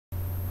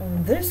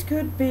This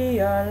could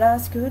be our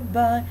last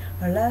goodbye,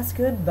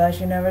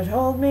 she never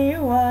told me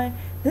why.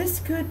 This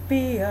could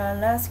be our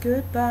last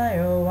goodbye,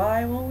 oh,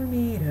 why won't we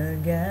meet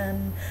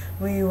again?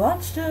 We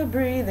watched her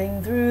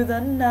breathing through the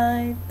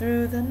night,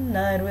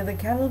 with a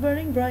candle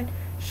burning bright.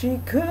 She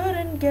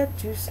couldn't get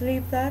to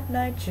sleep that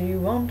night, she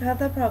won't have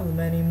that problem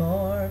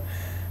anymore.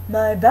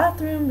 My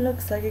bathroom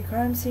looks like a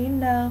crime scene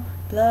now,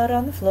 blood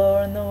on the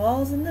floor and the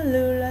walls in the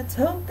loo. Let's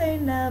hope they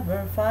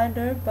never find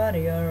her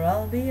body, or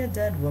I'll be a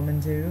dead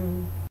woman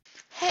too.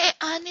 Hey,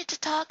 I need to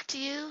talk to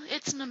you.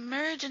 It's an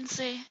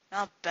emergency.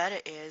 I'll bet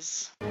it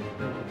is.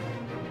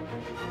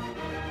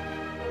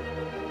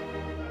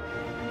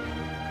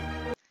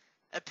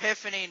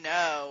 Epiphany,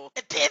 no.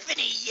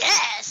 Epiphany,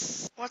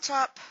 yes! What's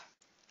up?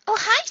 Oh,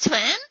 hi,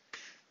 twin.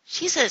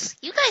 She says,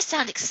 you guys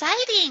sound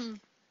exciting.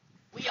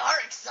 We are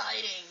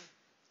exciting.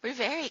 We're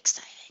very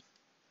exciting.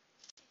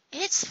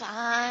 It's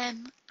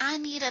fine. I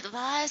need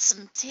advice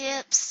and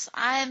tips.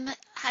 I'm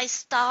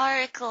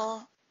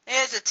hysterical.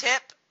 Here's a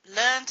tip.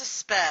 Learn to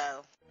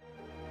spell.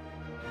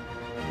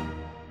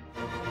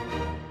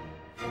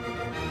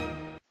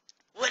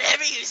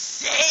 Whatever you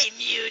say,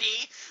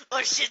 Mutie,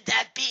 or should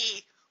that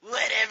be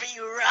whatever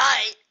you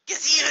write,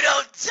 'cause you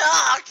don't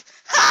talk.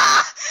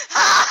 Ha!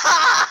 Ha!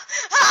 Ha!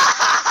 Ha!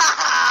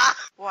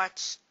 Ha!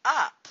 What's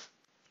up?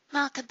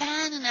 My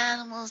companion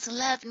animal's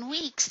 11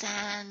 weeks,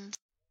 and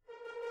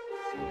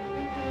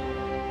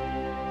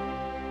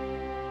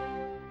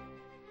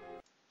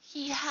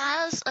he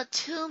has a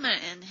tumor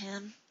in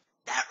him.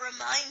 That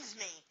reminds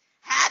me.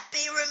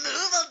 Happy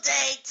Removal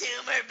Day,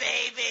 Tumor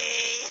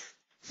Baby!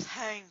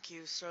 Thank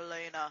you,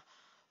 Selena.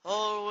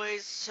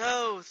 Always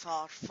so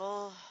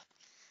thoughtful.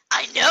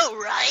 I know,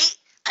 right?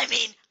 I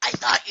mean, I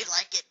thought you'd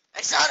like it.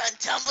 I saw it on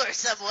Tumblr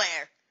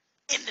somewhere.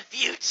 In the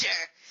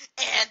future.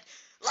 And,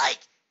 like,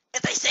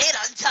 if they say it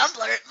on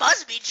Tumblr, it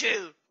must be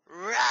true.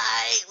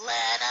 Right,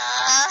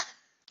 Lena?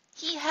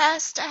 He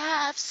has to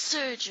have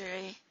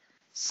surgery.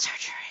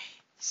 Surgery.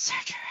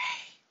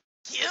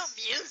 Cue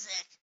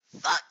music.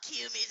 Fuck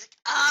Cue music.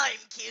 I'm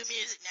Cue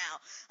music now.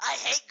 I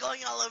hate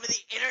going all over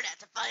the internet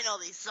to find all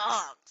these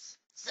songs.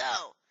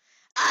 So,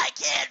 I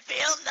can't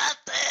feel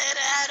nothing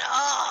at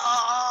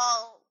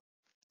all.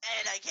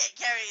 And I can't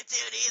carry a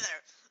tune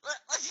either.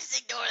 Let's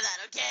just ignore that,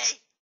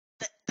 okay?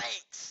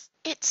 Thanks.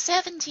 It's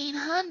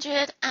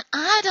 1700, and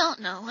I don't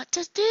know what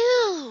to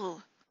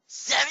do.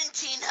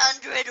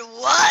 1700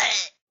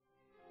 what?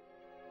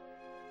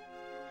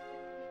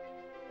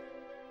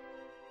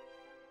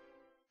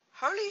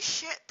 Holy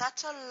shit,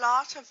 that's a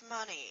lot of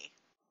money.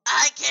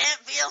 I can't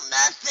feel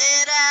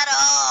nothing at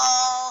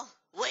all.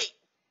 Wait,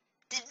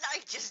 didn't I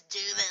just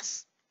do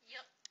this?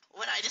 Yep.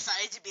 When I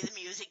decided to be the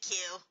music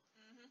cue?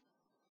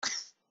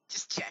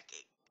 Just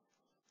checking.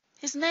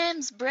 His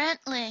name's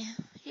Brentley.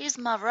 He's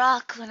my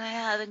rock when I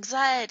have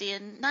anxiety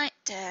and night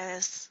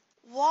terrors.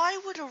 Why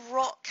would a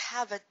rock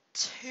have a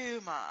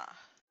tumor?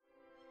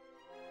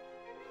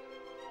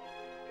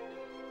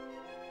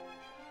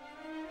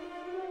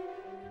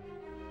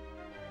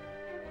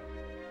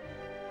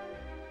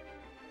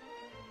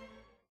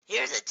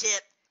 Here's a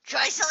tip.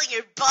 Try selling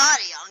your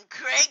body on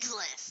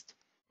Craigslist.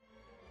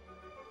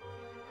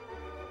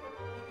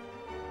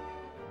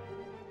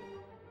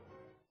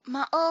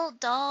 My old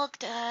dog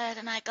died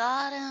and I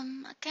got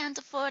him. I can't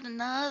afford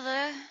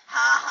another.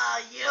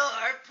 Ha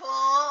you're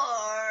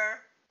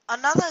poor.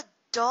 Another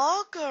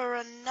dog or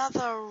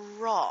another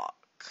rock?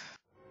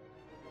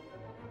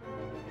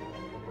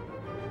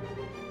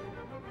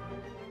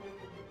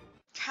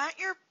 Can't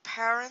your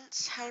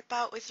parents help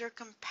out with your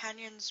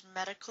companion's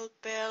medical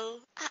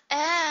bill? I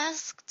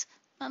asked.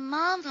 My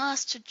mom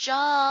lost her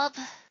job.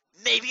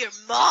 Maybe your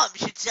mom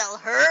should sell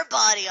her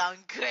body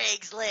on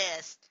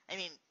Craigslist. I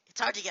mean, it's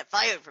hard to get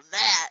fired from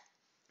that.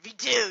 If you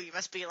do, you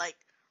must be, like,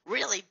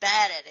 really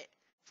bad at it.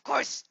 Of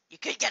course, you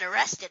could get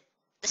arrested.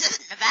 This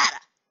isn't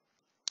Nevada.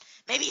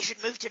 Maybe you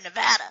should move to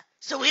Nevada,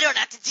 so we don't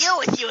have to deal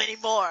with you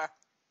anymore.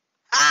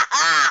 Ha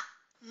ha!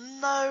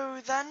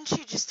 No, then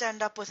she'd just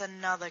end up with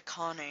another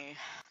Connie.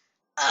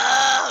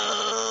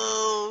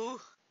 Oh!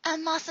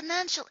 And my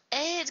financial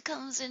aid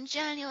comes in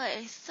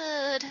January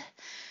 3rd.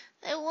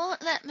 They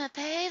won't let me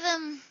pay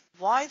them.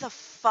 Why the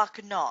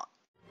fuck not?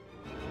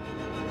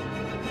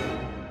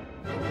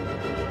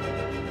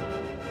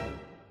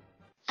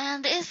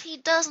 And if he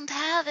doesn't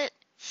have it,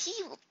 he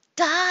will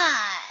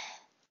die.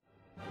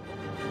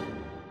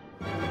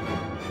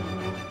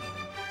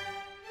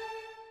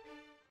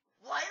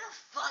 Why the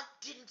fuck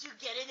didn't you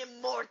get an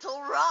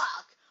immortal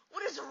rock?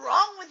 What is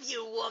wrong with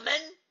you,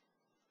 woman?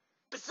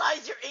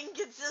 Besides your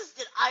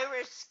inconsistent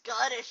Irish,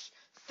 Scottish,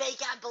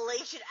 fake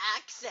Appalachian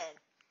accent,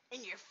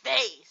 and your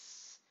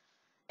face,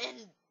 and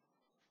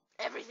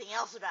everything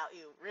else about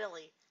you,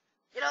 really.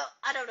 You know,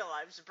 I don't know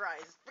why I'm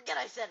surprised. Forget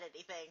I said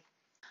anything.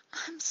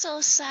 I'm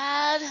so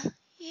sad.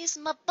 He's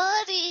my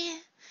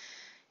buddy.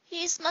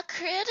 He's my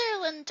critter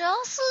when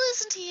Drossel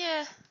isn't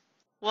here.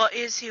 What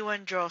is he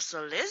when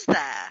Drossel is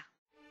there?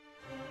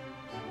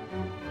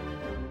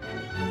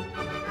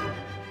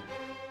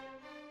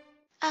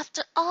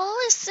 After all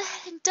is said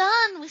and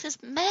done with his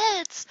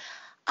meds,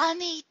 I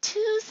need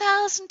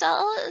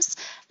 $2,000,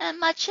 and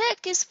my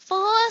check is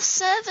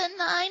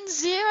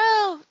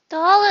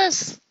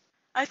 $4790.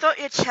 I thought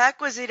your check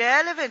was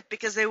irrelevant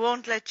because they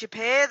won't let you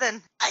pay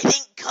then. I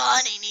think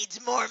Connie needs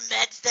more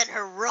meds than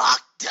her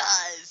rock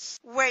does.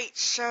 Wait,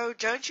 so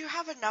don't you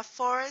have enough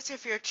for it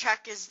if your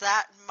check is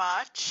that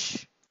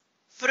much?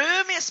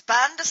 Vroom, you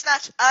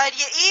Spandersnatch, are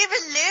you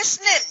even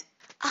listening?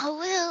 I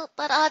will,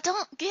 but I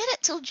don't get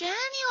it till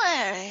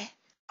January.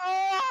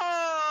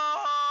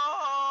 Oh!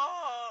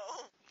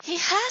 He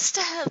has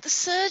to have the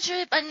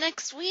surgery by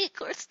next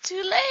week or it's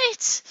too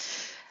late.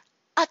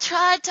 I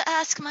tried to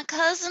ask my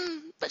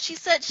cousin, but she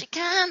said she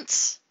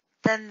can't.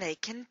 Then they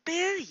can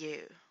bill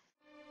you.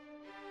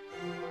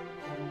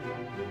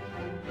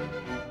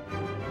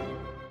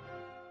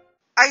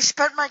 I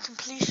spent my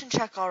completion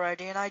check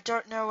already, and I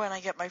don't know when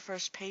I get my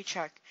first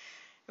paycheck.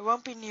 It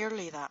won't be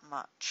nearly that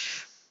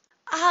much.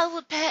 I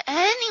would pay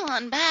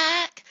anyone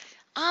back.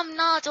 I'm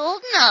not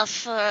old enough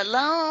for a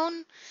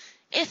loan.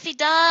 If he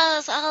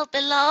dies, I'll be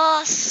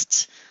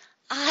lost.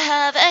 I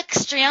have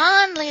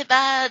extremely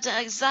bad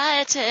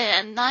anxiety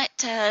and night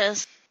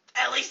terrors.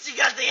 At least you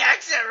got the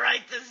accent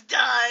right this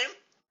time.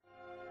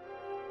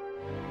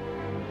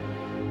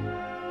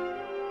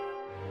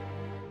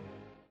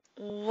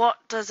 What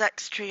does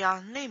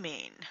extremely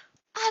mean?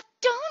 I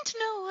don't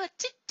know what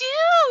to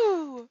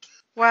do.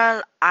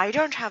 Well, I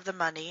don't have the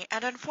money,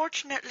 and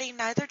unfortunately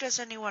neither does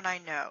anyone I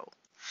know.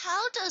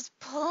 How does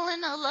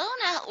pulling a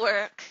loan out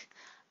work?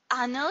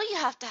 I know you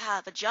have to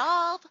have a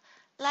job.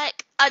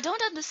 Like, I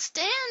don't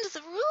understand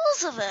the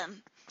rules of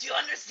them. Do you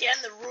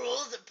understand the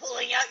rules of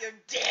pulling out your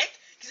dick?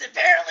 Because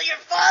apparently your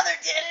father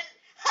didn't.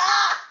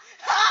 Ha!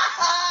 Ha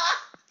ha!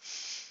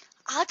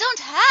 I don't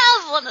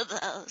have one of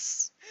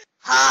those.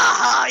 Ha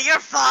ha! You're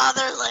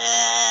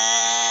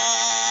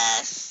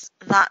fatherless!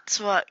 That's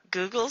what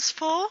Google's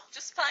for?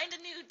 Just find a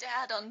new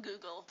dad on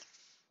Google.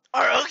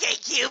 Or okay,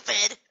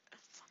 Cupid.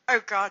 Oh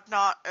god,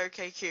 not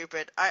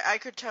OkCupid. I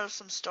could tell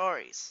some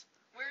stories.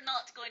 We're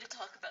not going to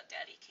talk about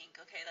daddy kink,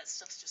 okay? That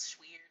stuff's just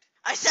weird.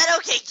 I said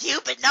okay,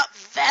 Cupid, not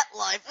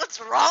FetLife.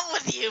 What's wrong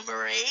with you,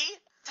 Marie?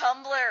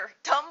 Tumblr.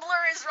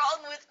 Tumblr is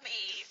wrong with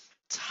me.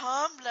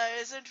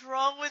 Tumblr isn't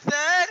wrong with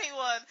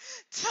anyone.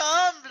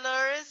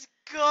 Tumblr is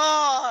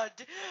God.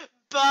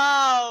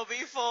 Bow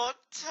before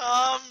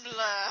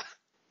Tumblr.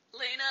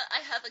 Lena,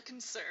 I have a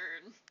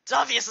concern. It's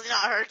obviously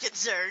not her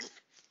concern.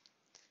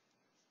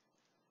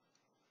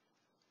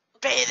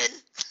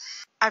 Bathing.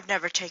 I've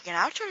never taken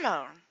out a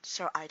loan,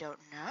 so I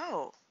don't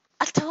know.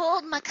 I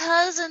told my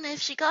cousin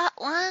if she got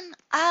one,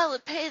 I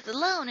would pay the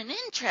loan and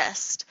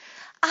interest.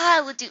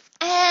 I would do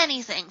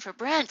anything for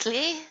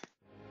Brentley.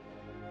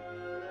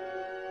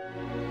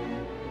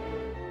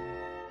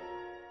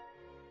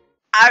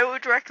 I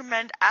would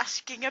recommend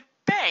asking a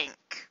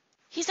bank.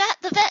 He's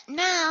at the vet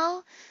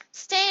now,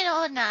 staying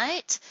all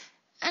night,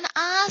 and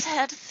I've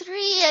had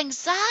 3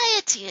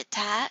 anxiety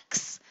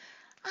attacks.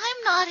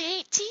 I'm not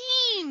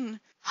 18.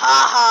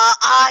 Ha ha,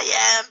 I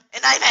am,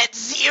 and I've had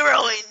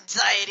 0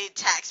 anxiety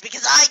attacks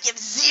because I give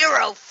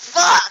 0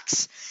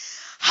 fucks.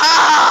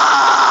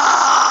 Ha!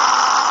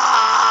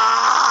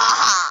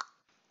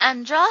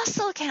 And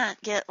Drossel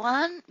can't get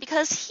one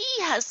because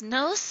he has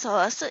no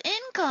source of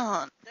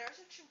income. There's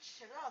a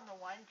chinchilla on the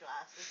wine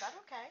glass. Is that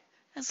okay?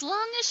 As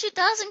long as she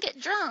doesn't get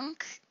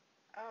drunk.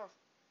 Oh,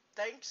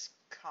 thanks,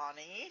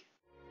 Connie.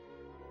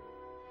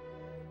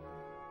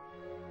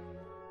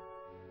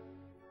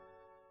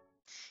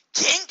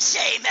 Kink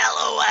shame,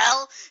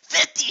 LOL.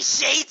 50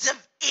 Shades of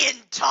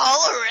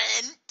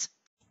Intolerant.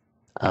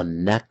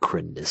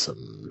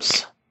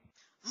 Anachronisms.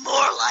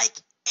 More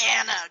like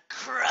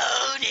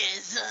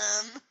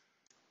anachronism.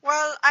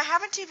 Well, I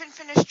haven't even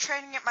finished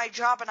training at my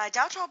job, and I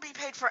doubt I'll be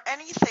paid for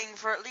anything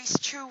for at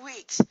least 2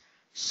 weeks.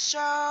 So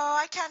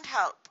I can't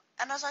help.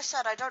 And as I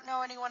said, I don't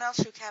know anyone else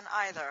who can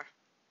either.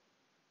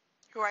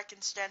 Who I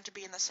can stand to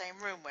be in the same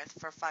room with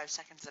for 5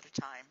 seconds at a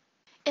time.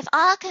 If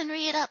I can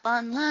read up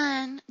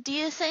online, do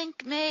you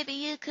think maybe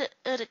you could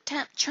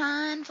attempt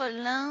trying for a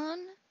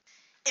loan?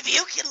 If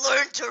you can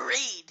learn to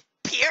read,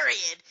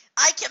 period,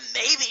 I can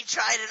maybe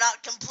try to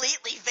not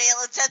completely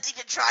fail attempting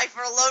to try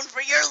for a loan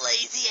for your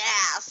lazy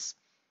ass.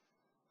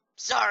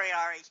 Sorry,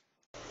 Ari.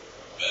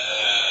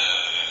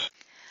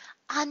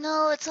 I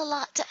know it's a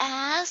lot to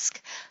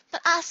ask,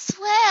 but I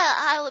swear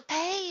I would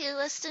pay you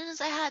as soon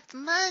as I had the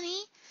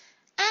money,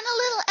 and a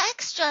little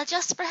extra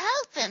just for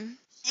helping.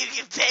 You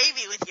can pay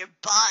me with your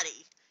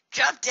body.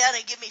 Drop down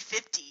and give me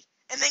 50,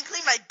 and then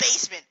clean my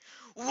basement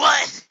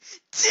 1,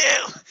 2,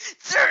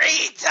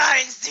 3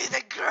 times through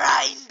the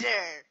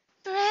grinder.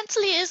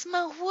 Brentley is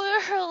my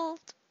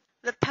world.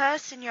 The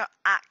person you're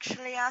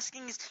actually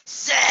asking is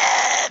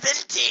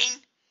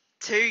 17.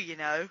 2, you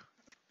know.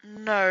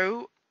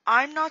 No,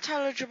 I'm not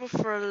eligible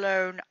for a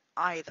loan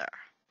either.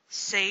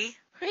 See?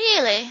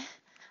 Really?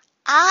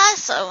 I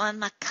saw one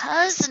my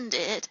cousin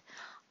did.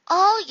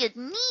 All you'd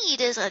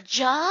need is a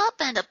job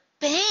and a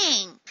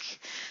bank.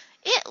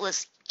 It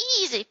was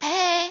easy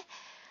pay.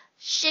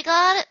 She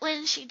got it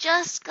when she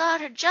just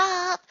got her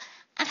job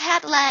and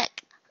had,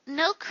 like,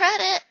 no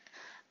credit,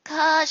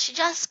 'Cause she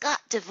just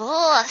got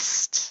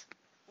divorced.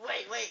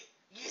 Wait,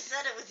 you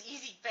said it was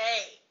easy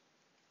pay.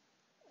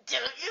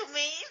 Don't you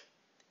mean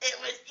it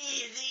was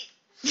easy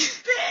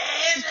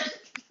pay?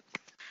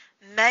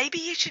 Maybe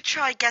you should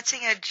try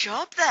getting a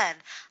job then.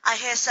 I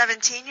hear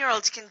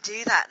 17-year-olds can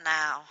do that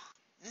now.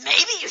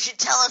 Maybe you should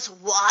tell us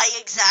why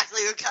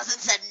exactly your cousin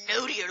said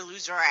no to your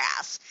loser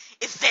ass.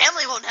 If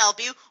family won't help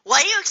you,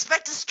 why do you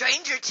expect a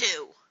stranger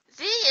to?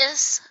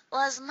 This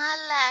was my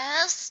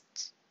last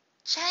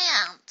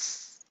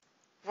chance.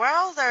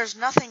 Well, there's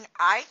nothing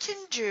I can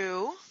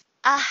do.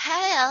 I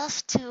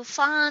have to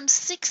find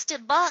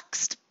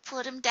 $60 to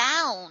put him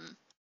down.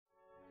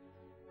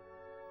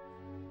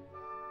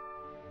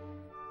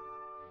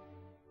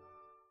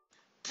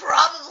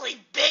 Probably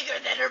bigger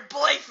than her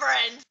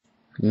boyfriend.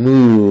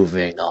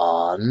 Moving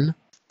on.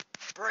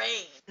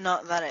 Brain.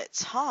 Not that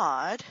it's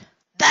hard.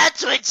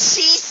 That's what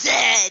she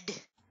said.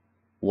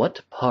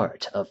 What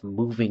part of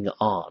moving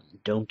on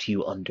don't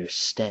you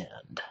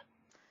understand?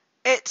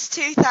 It's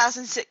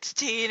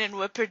 2016 and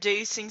we're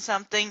producing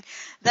something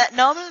that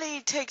normally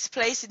takes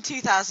place in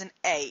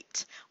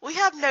 2008. We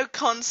have no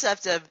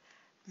concept of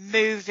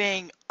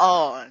moving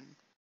on.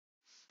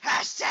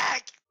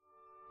 Hashtag.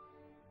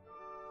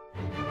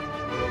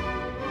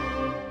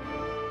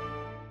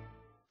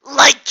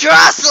 Like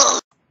Drossel.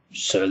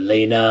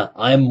 Selena,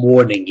 I'm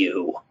warning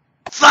you.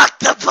 Fuck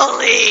the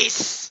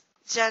police.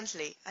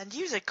 Gently, and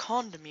use a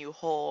condom, you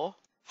whore.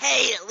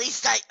 Hey, at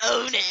least I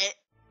own it.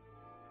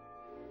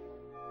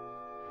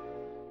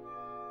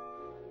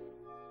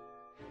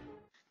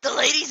 The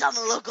ladies on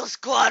the local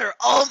squad are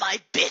all my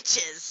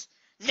bitches.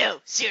 No,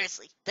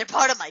 seriously, they're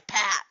part of my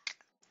pack.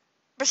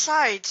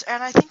 Besides,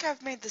 and I think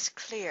I've made this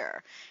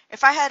clear,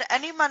 if I had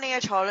any money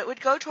at all, it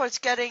would go towards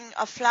getting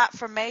a flat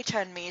for Meta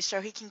and me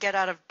so he can get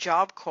out of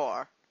Job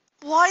Corps.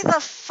 Why the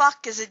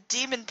fuck is a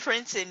demon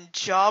prince in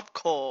Job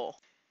Corps?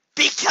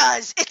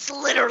 Because it's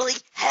literally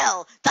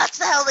hell. That's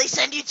the hell they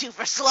send you to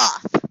for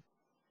sloth.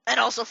 And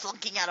also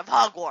flunking out of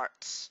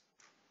Hogwarts.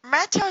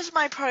 Meta is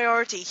my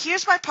priority.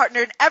 Here's my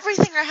partner, and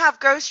everything I have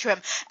goes to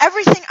him.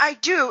 Everything I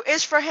do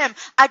is for him.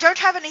 I don't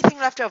have anything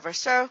left over,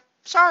 so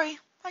sorry,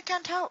 I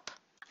can't help.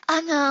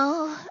 I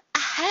know. I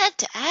had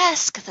to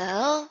ask,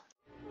 though.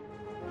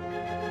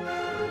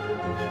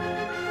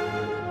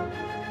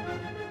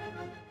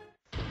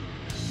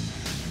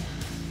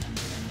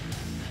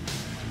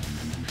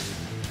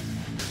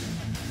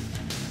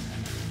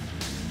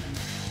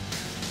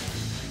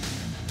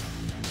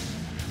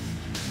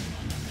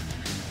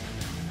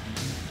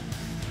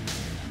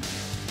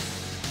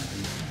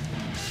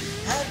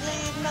 I'd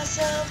bleed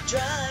myself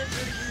dry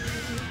for you,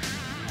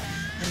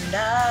 and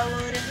I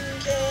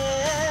wouldn't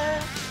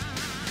care.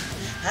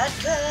 I'd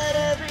cut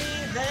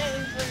every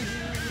vein for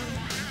you,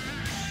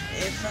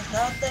 if I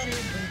thought that it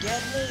would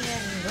get me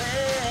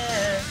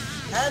anywhere.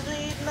 I'd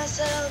bleed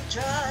myself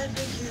dry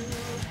for you,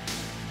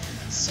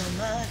 so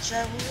much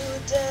I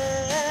would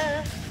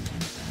dare.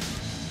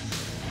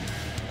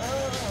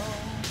 Oh,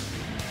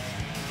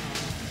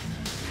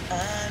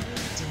 I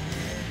would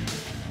dare.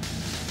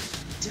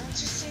 Don't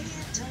you see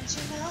it, don't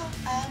you know,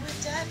 I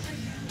would die for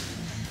you.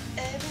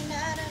 Every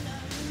night I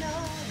know you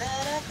know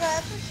that I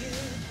cry for you.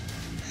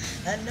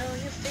 I know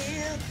you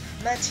feel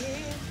my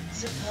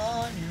tears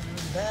upon your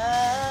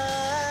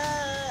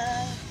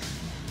back.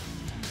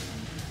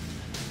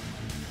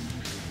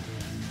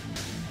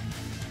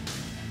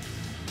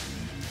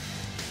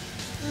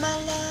 My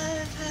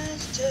life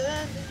has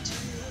turned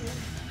into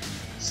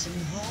some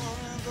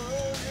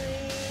horrible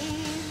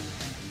dream.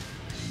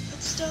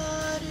 It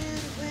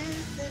started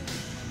with a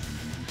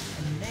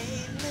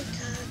name that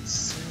cut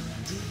so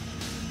deep,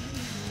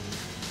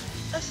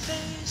 a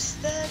face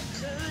that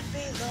could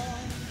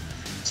belong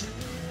to a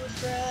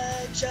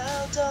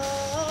fragile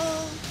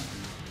doll,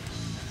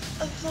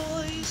 a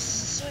voice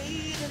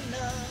sweet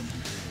enough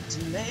to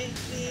make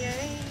the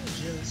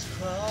angels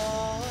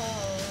crawl.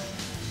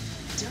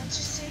 Don't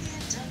you see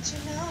it, don't you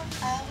know,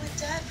 I would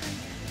die for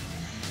you.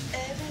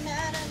 Every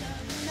night I know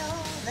you know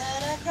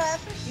that I cry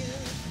for you.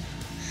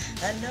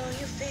 I know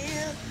you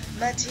feel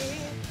my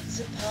tears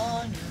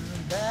upon your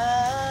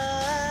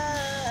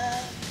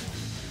back.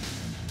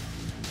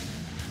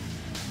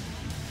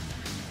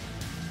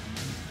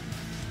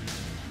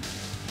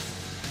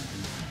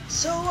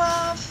 So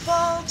I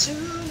fall to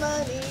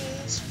my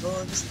knees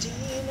for this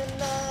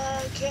demon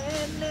I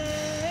can't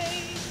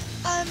name.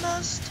 I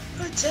must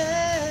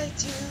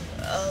protect you,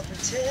 I'll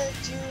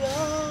protect you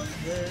all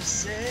the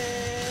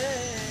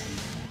same.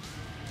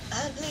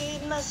 I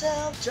bleed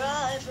myself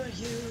dry for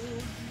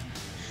you,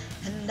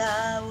 and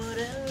I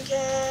wouldn't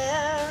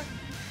care.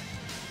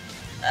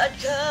 I'd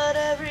cut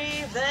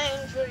every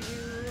vein for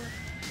you,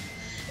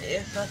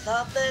 if I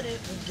thought that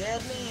it would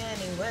get me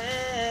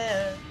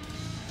anywhere.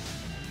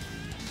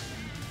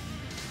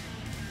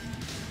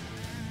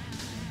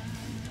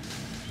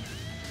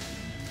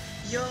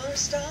 You're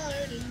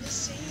starting to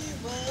see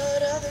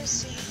what others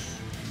see.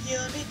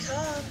 You're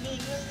becoming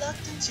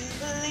reluctant to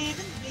believe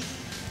in me.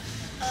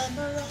 A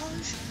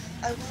mirage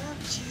I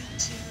want you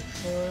to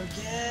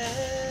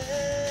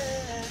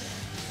forget.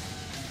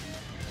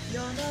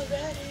 You're not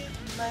ready,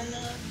 my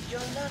love, you're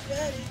not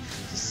ready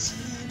to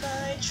see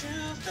my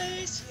true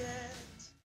face yet.